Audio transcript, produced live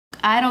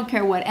I don't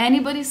care what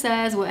anybody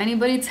says, what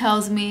anybody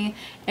tells me.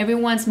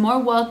 Everyone's more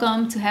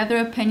welcome to have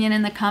their opinion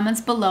in the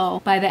comments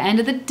below. By the end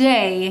of the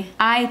day,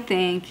 I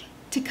think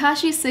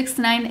TEKASHI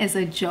 6ix9ine is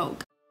a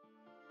joke.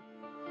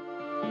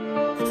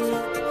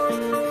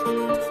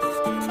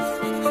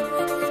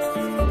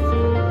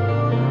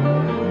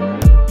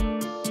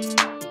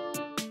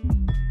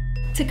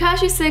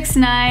 TEKASHI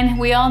 6ix9ine,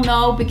 we all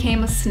know,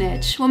 became a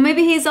snitch. Well,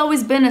 maybe he's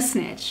always been a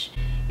snitch.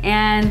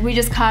 And we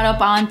just caught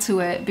up onto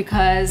it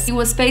because he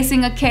was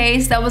facing a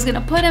case that was gonna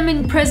put him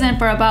in prison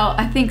for about,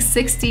 I think,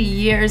 60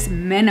 years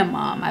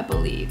minimum, I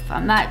believe.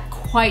 I'm not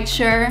quite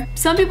sure.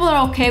 Some people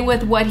are okay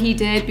with what he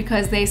did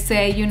because they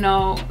say, you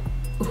know,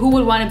 who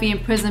would want to be in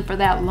prison for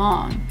that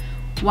long?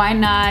 Why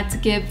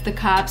not give the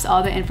cops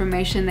all the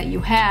information that you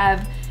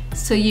have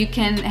so you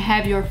can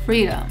have your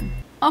freedom?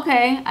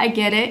 Okay, I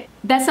get it.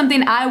 That's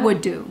something I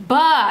would do.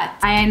 But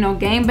I ain't no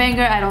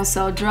gangbanger, I don't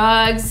sell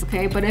drugs,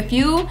 okay? But if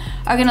you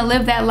are gonna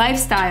live that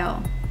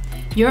lifestyle,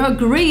 you're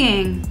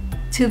agreeing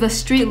to the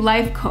street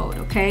life code,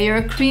 okay? You're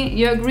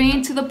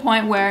agreeing to the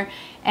point where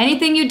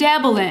anything you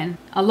dabble in,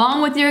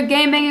 along with your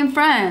gangbanging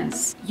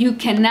friends, you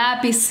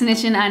cannot be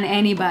snitching on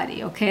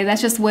anybody, okay?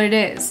 That's just what it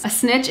is. A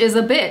snitch is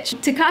a bitch.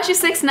 TEKASHI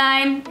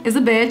 6ix9ine is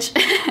a bitch,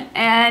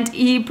 and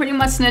he pretty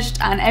much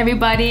snitched on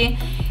everybody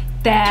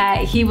that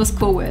he was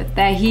cool with,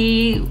 that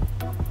he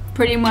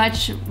pretty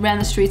much ran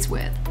the streets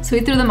with. So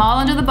he threw them all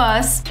under the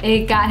bus.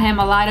 It got him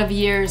a lot of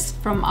years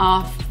from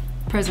off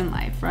prison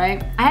life,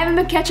 right? I haven't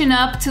been catching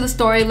up to the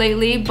story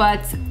lately, but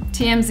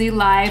TMZ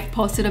Live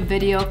posted a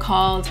video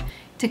called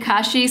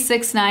TEKASHI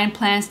 6ix9ine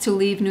plans to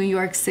leave New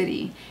York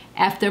City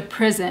after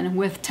prison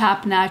with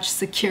top-notch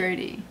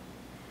security.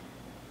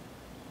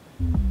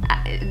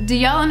 Do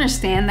y'all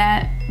understand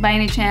that by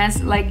any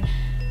chance? Like,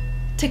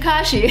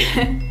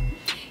 TEKASHI,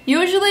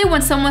 usually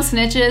when someone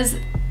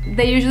snitches,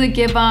 they usually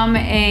give them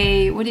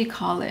a, what do you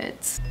call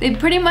it? They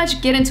pretty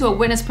much get into a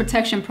witness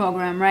protection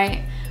program,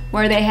 right?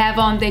 Where they have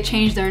them, they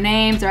change their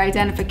names, their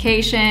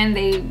identification,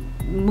 they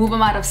move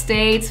them out of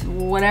states,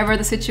 whatever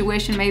the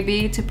situation may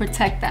be, to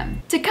protect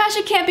them.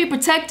 TEKASHI can't be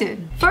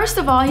protected. First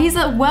of all, he's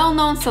a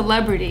well-known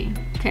celebrity,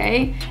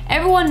 okay?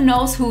 Everyone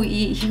knows who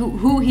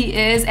he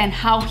is and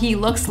how he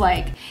looks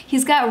like.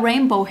 He's got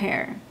rainbow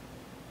hair.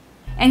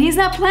 And he's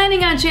not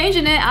planning on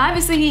changing it.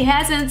 Obviously, he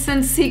hasn't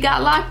since he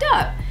got locked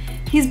up.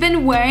 He's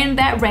been wearing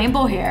that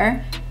rainbow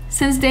hair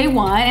since day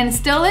one and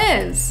still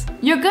is.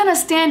 You're gonna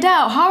stand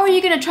out. How are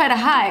you gonna try to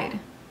hide?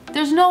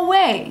 There's no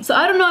way. So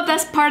I don't know if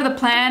that's part of the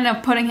plan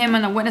of putting him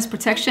in a witness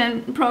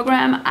protection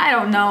program. I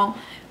don't know.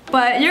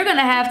 But you're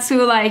gonna have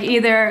to like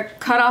either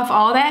cut off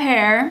all that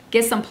hair,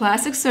 get some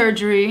plastic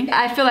surgery.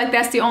 I feel like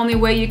that's the only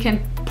way you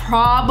can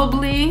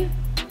probably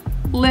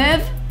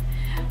live.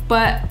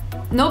 But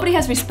nobody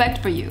has respect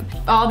for you.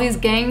 All these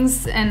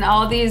gangs and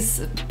all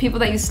these people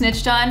that you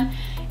snitched on,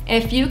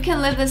 if you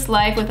can live this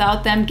life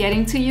without them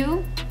getting to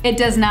you, it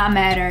does not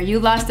matter. You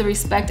lost the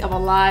respect of a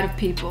lot of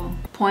people,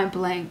 point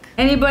blank.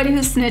 Anybody who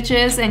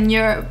snitches and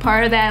you're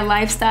part of that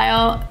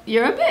lifestyle,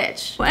 you're a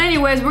bitch. Well,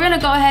 anyways, we're gonna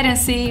go ahead and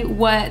see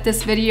what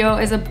this video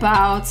is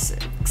about.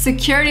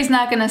 Security's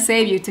not gonna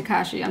save you,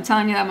 TEKASHI. I'm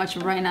telling you that much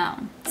right now.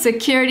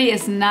 Security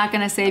is not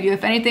gonna save you.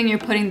 If anything, you're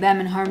putting them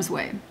in harm's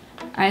way.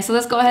 All right, so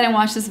let's go ahead and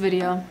watch this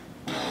video.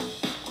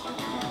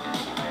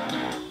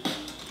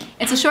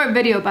 It's a short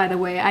video, by the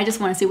way. I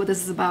just want to see what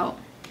this is about.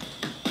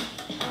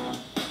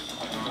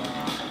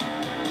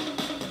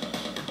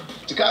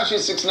 TEKASHI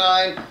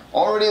 6ix9ine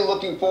already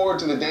looking forward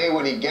to the day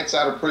when he gets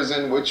out of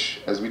prison,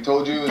 which, as we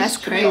told you, is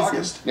crazy.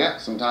 August. Yeah,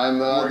 sometime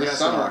this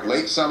summer,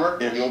 late summer.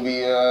 Yeah. He'll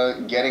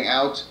be getting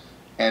out,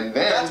 and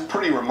then that's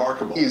pretty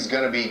remarkable. He's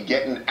going to be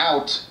getting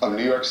out of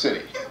New York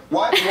City.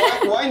 Why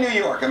New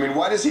York? I mean,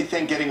 why does he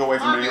think getting away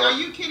from New York? Are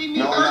you kidding me?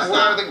 No,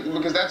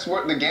 because that's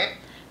what the gang.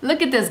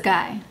 Look at this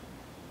guy.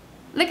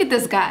 Look at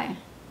this guy.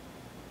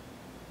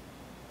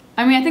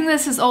 I mean, I think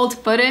this is old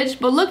footage,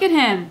 but look at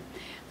him.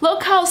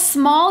 Look how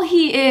small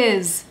he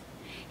is.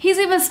 He's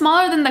even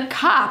smaller than the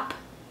cop.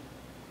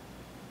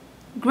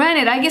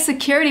 Granted, I guess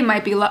security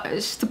might be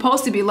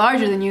supposed to be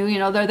larger than you. You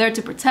know, they're there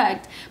to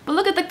protect. But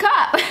look at the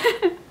cop.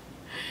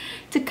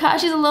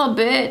 TEKASHI's a little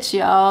bitch,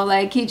 y'all.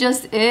 Like, he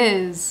just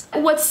is.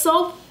 What's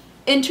so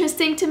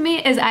interesting to me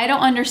is I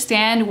don't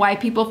understand why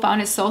people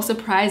found it so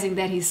surprising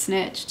that he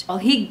snitched. Well,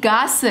 he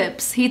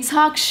gossips. He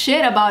talks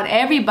shit about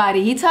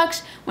everybody.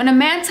 When a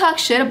man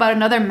talks shit about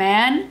another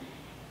man,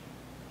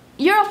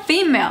 you're a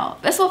female.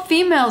 That's what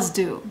females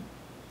do.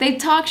 They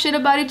talk shit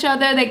about each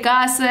other. They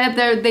gossip.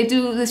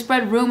 They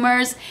spread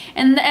rumors,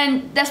 and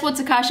that's what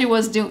TEKASHI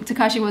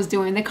was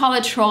doing. They call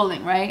it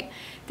trolling, right?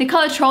 They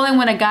call it trolling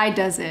when a guy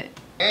does it.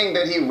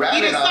 That he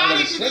ratted on that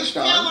he snitched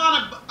on. He decided to tell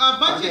on a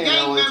bunch of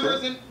gang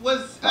members and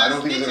was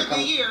snitch of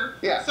the year.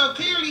 Yeah. So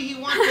clearly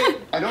he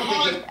wanted.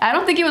 I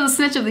don't think he was a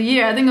snitch of the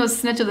year. I think it was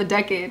snitch of the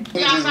decade.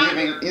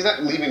 He's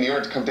not leaving New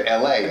York to come to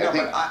LA. No,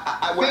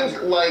 I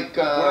think like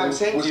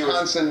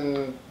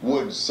Wisconsin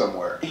woods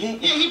somewhere.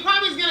 He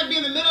probably is gonna be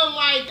in the middle of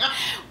like.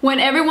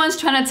 When everyone's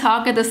trying to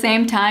talk at the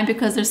same time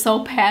because they're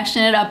so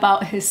passionate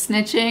about his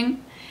snitching,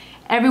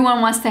 everyone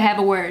wants to have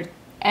a word.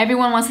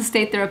 Everyone wants to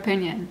state their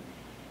opinion.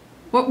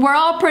 We're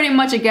all pretty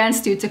much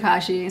against you,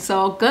 Tekashi.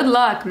 So good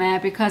luck, man,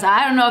 because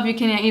I don't know if you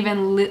can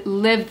even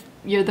live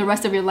the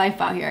rest of your life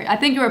out here. I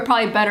think you were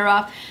probably better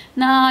off.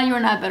 Nah, you were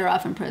not better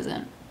off in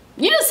prison.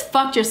 You just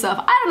fucked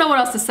yourself. I don't know what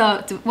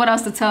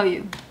else to tell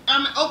you.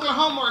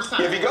 Oklahoma or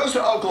something. If he goes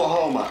to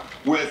Oklahoma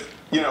with,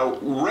 you know,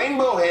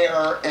 rainbow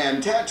hair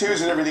and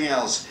tattoos and everything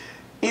else,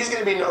 he's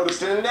going to be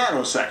noticed in a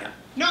nanosecond.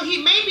 No,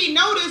 he may be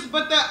noticed,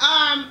 but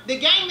the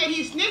gang that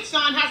he snitched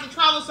on has to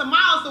travel some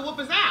miles to whoop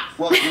his ass.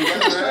 Well, you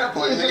get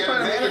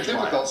an advantage.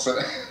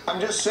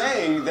 I'm just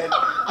saying that.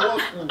 Well,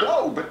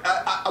 no, but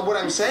what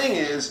I'm saying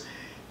is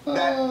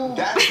that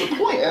that's the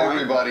point.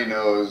 Everybody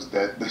knows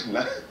that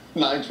the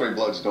 9 Stray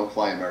Bloods don't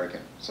fly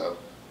American, so.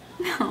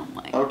 Oh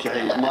my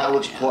okay, God.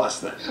 mileage plus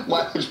then.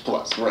 Mileage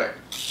plus, right.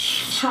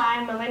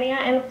 Hi, Millennia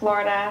in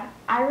Florida.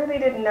 I really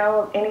didn't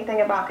know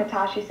anything about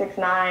TEKASHI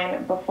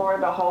 6IX9 before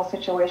the whole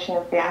situation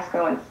of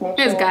fiasco and snitching.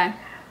 This guy.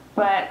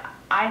 But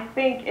I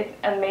think it's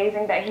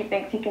amazing that he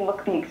thinks he can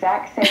look the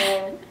exact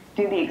same,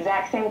 do the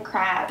exact same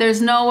crap.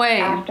 There's no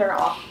way. After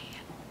all.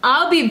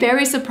 I'll be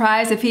very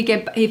surprised if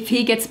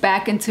he gets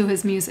back into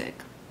his music.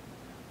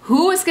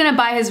 Who is gonna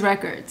buy his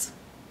records?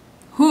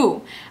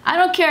 Who? I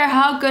don't care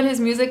how good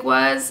his music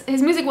was.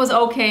 His music was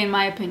okay in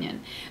my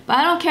opinion. But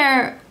I don't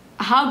care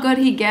how good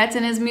he gets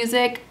in his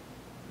music.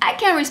 I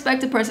can't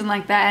respect a person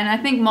like that, and I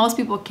think most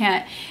people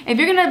can't. If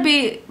you're gonna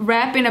be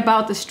rapping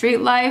about the street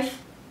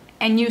life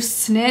and you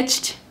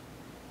snitched,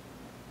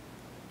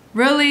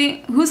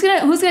 really, who's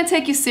gonna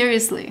take you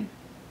seriously?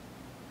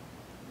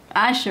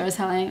 I sure as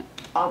hell ain't.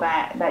 All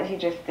that he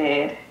just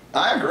did.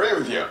 I agree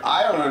with you.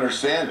 I don't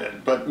understand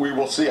it, but we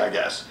will see, I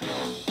guess.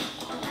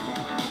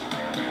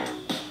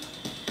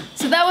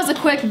 So that was a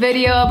quick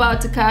video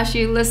about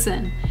Tekashi.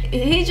 Listen,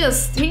 he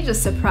just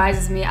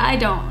surprises me. I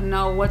don't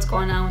know what's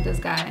going on with this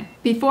guy.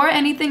 Before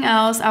anything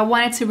else, I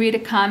wanted to read a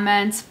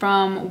comment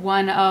from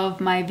one of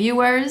my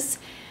viewers.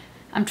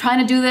 I'm trying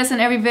to do this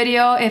in every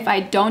video. If I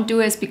don't do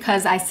it, it's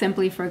because I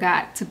simply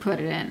forgot to put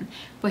it in.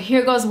 But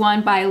here goes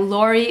one by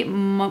Lori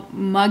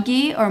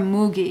Muggy or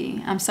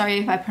Moogie. I'm sorry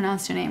if I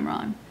pronounced your name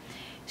wrong.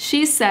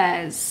 She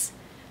says,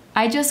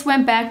 I just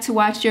went back to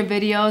watch your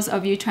videos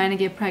of you trying to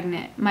get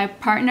pregnant. My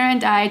partner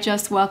and I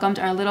just welcomed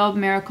our little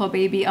miracle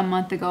baby a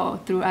month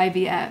ago through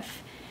IVF.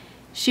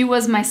 She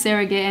was my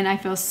surrogate and I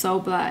feel so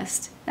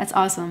blessed. That's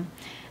awesome.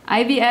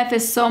 IVF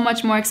is so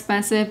much more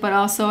expensive but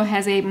also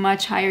has a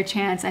much higher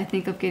chance, I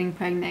think, of getting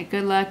pregnant.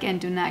 Good luck and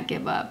do not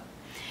give up.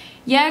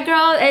 Yeah,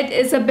 girl,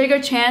 it's a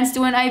bigger chance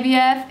doing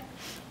IVF.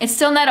 It's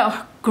still not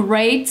a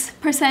great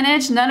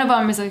percentage. None of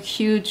them is a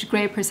huge,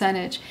 great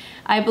percentage.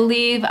 I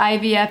believe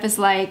IVF is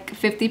like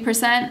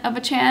 50% of a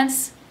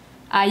chance.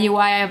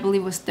 IUI, I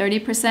believe, was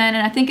 30%. And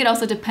I think it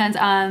also depends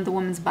on the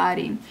woman's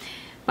body.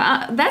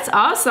 But that's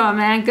awesome,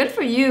 man. Good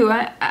for you.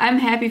 I'm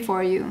happy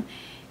for you.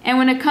 And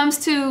when it comes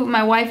to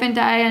my wife and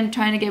I and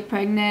trying to get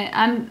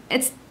pregnant,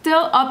 it's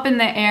still up in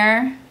the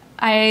air.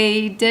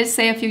 I did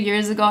say a few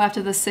years ago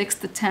after the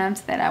 6th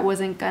attempt that I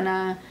wasn't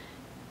gonna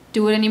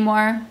do it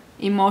anymore.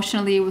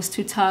 Emotionally, it was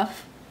too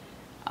tough.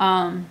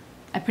 I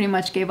pretty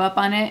much gave up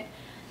on it.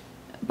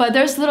 But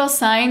there's little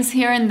signs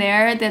here and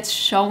there that's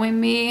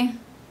showing me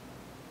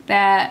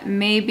that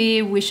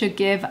maybe we should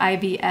give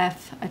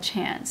IVF a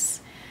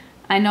chance.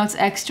 I know it's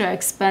extra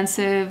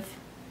expensive,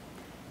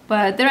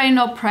 but there ain't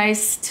no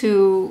price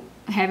to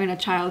having a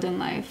child in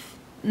life.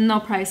 No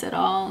price at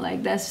all.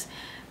 Like,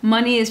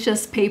 money is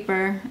just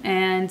paper,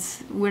 and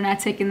we're not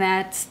taking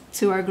that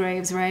to our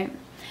graves, right?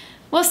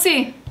 We'll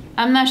see.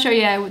 I'm not sure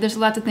yet. There's a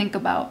lot to think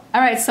about. All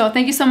right, so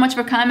thank you so much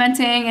for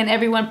commenting, and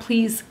everyone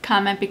please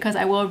comment because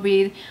I will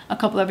read a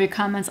couple of your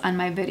comments on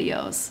my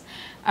videos.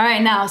 All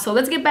right, now, so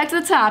let's get back to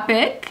the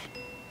topic.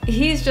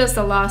 He's just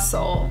a lost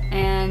soul,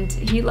 and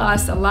he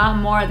lost a lot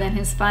more than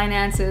his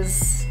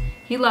finances.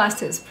 He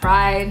lost his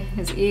pride,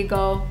 his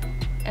ego,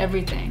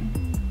 everything.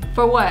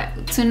 For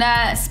what? To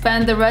not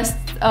spend the rest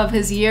of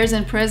his years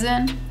in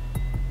prison?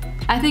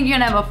 I think you're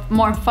gonna have a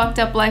more fucked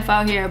up life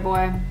out here,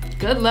 boy.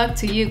 Good luck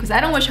to you, because I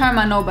don't wish harm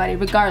on nobody,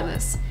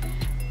 regardless.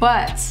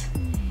 But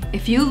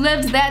if you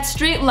lived that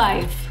street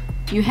life,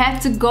 you have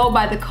to go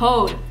by the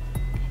code.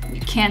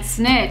 You can't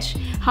snitch.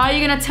 How are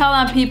you gonna tell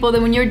on people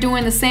that when you're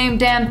doing the same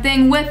damn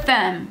thing with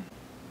them?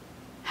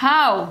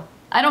 How?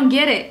 I don't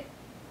get it.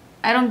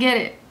 I don't get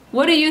it.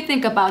 What do you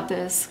think about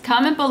this?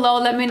 Comment below,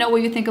 let me know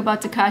what you think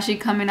about Tekashi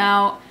coming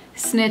out,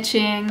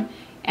 snitching,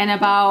 and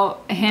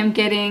about him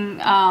getting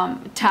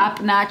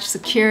top-notch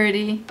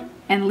security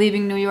and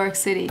leaving New York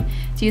City.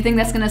 Do you think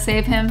that's gonna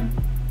save him?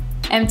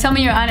 And tell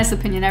me your honest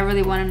opinion, I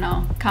really wanna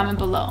know. Comment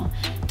below.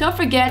 Don't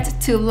forget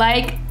to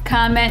like,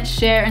 comment,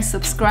 share, and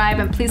subscribe,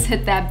 and please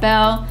hit that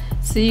bell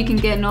so you can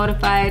get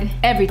notified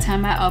every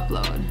time I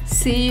upload.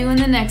 See you in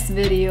the next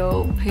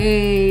video.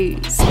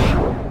 Peace.